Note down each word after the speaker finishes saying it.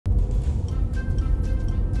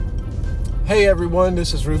Hey everyone,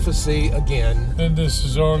 this is Rufus C again. And this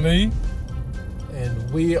is Arlie.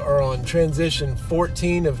 And we are on transition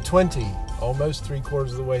 14 of 20, almost 3/4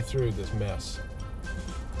 of the way through this mess.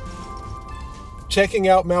 Checking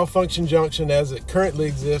out Malfunction Junction as it currently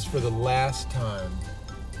exists for the last time.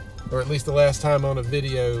 Or at least the last time on a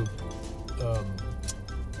video, what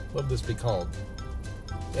would this be called?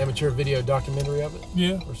 Amateur video documentary of it?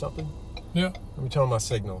 Yeah. Or something? Yeah. Let me turn on my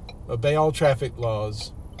signal. Obey all traffic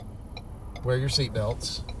laws. Wear your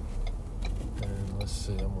seatbelts. And let's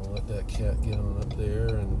see, I'm going to let that cat get on up there,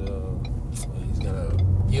 and he's going to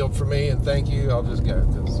yield for me and thank you. I'll just go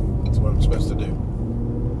because that's what I'm supposed to do.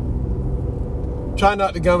 Try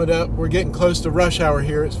not to gum it up. We're getting close to rush hour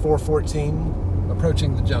here. It's 4:14,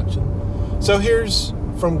 approaching the junction. So here's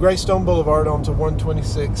from Greystone Boulevard onto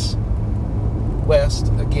 126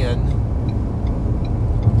 West again.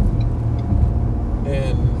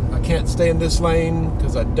 And I can't stay in this lane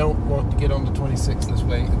because I don't want to get onto 26 this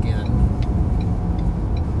way again.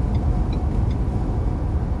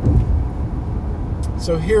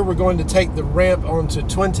 So here we're going to take the ramp onto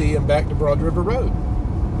 20 and back to Broad River Road,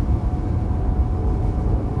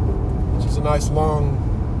 which is a nice long,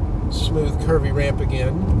 smooth, curvy ramp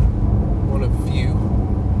again. One of few.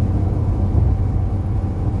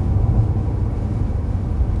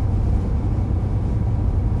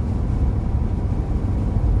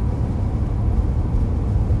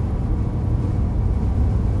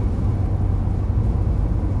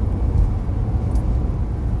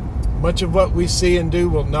 Much of what we see and do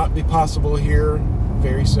will not be possible here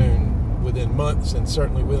very soon, within months and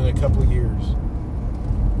certainly within a couple of years.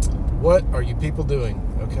 What are you people doing?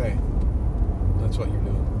 Okay, that's what you're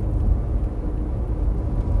doing.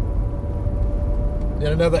 In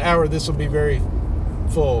another hour, this will be very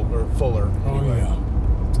full, or fuller. Anyway. Oh,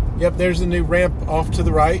 yeah. Yep, there's the new ramp off to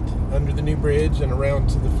the right, under the new bridge, and around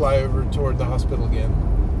to the flyover toward the hospital again.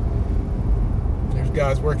 There's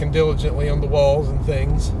guys working diligently on the walls and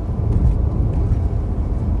things.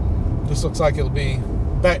 This looks like it'll be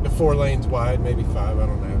back to 4 lanes wide, maybe 5, I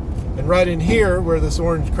don't know. And right in here, where this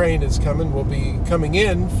orange crane is coming, will be coming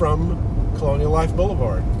in from Colonial Life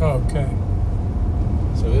Boulevard. Oh, okay.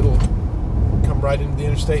 So it'll come right into the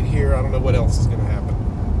interstate here. I don't know what else is going to happen.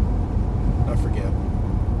 I forget.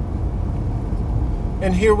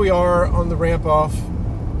 And here we are on the ramp off,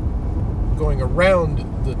 going around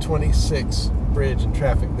the 26 bridge and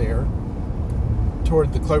traffic there,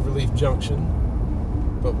 toward the Cloverleaf Junction.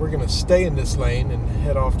 But we're going to stay in this lane and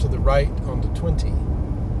head off to the right onto 20.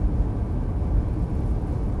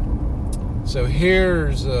 So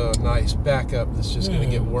here's a nice backup that's just going to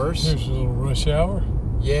get worse. Here's a little rush hour.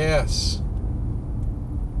 Yes.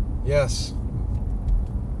 Yes.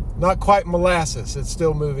 Not quite molasses. It's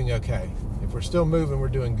still moving okay. If we're still moving, we're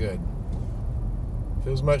doing good. If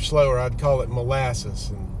it was much slower, I'd call it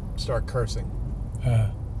molasses and start cursing.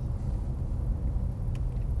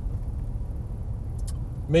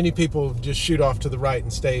 Many people just shoot off to the right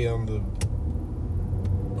and stay on the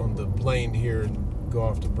lane here and go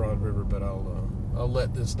off to Broad River, but I'll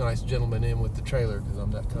let this nice gentleman in with the trailer because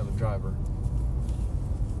I'm that kind of driver.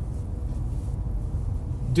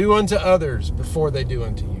 Do unto others before they do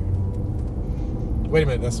unto you. Wait a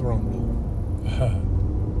minute, that's the wrong rule.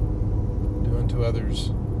 Do unto others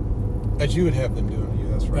as you would have them do unto you.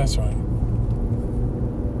 That's right. That's right.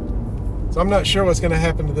 So I'm not sure what's going to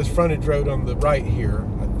happen to this frontage road on the right here.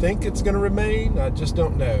 I think it's going to remain. I just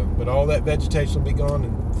don't know. But all that vegetation will be gone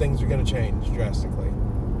and things are going to change drastically.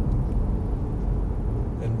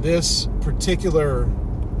 And this particular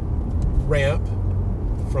ramp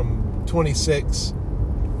from 26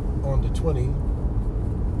 onto 20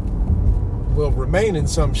 will remain in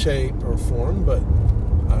some shape or form, but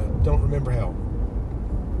I don't remember how.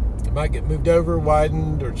 It might get moved over,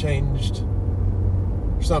 widened, or changed.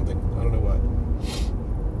 Something. I don't know what.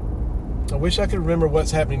 I wish I could remember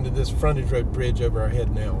what's happening to this frontage road bridge over our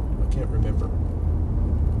head now. I can't remember.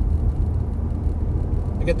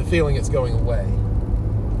 I get the feeling it's going away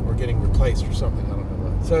or getting replaced or something. I don't know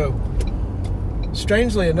what. So,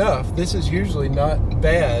 strangely enough, this is usually not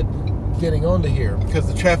bad getting onto here because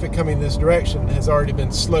the traffic coming this direction has already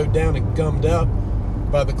been slowed down and gummed up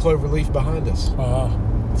by the cloverleaf behind us.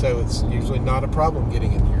 So it's usually not a problem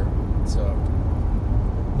getting in here. So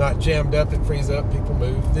not jammed up, it frees up, people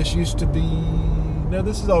move. This used to be, no,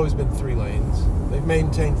 this has always been 3 lanes. They've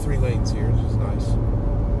maintained 3 lanes here, which is nice.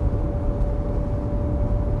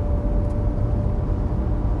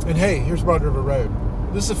 And hey, here's Broad River Road.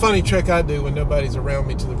 This is a funny trick I do when nobody's around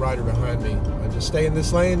me to the right or behind me. I just stay in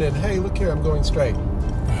this lane and hey, look here, I'm going straight.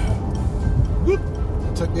 Whoop,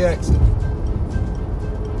 I took the exit.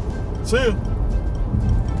 See ya.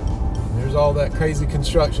 there's all that crazy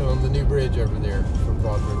construction on the new bridge over there for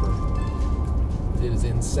Broad River. It is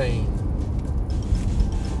insane.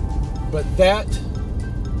 But that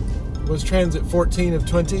was Transit 14 of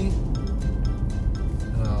 20.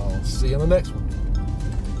 I'll see you on the next one.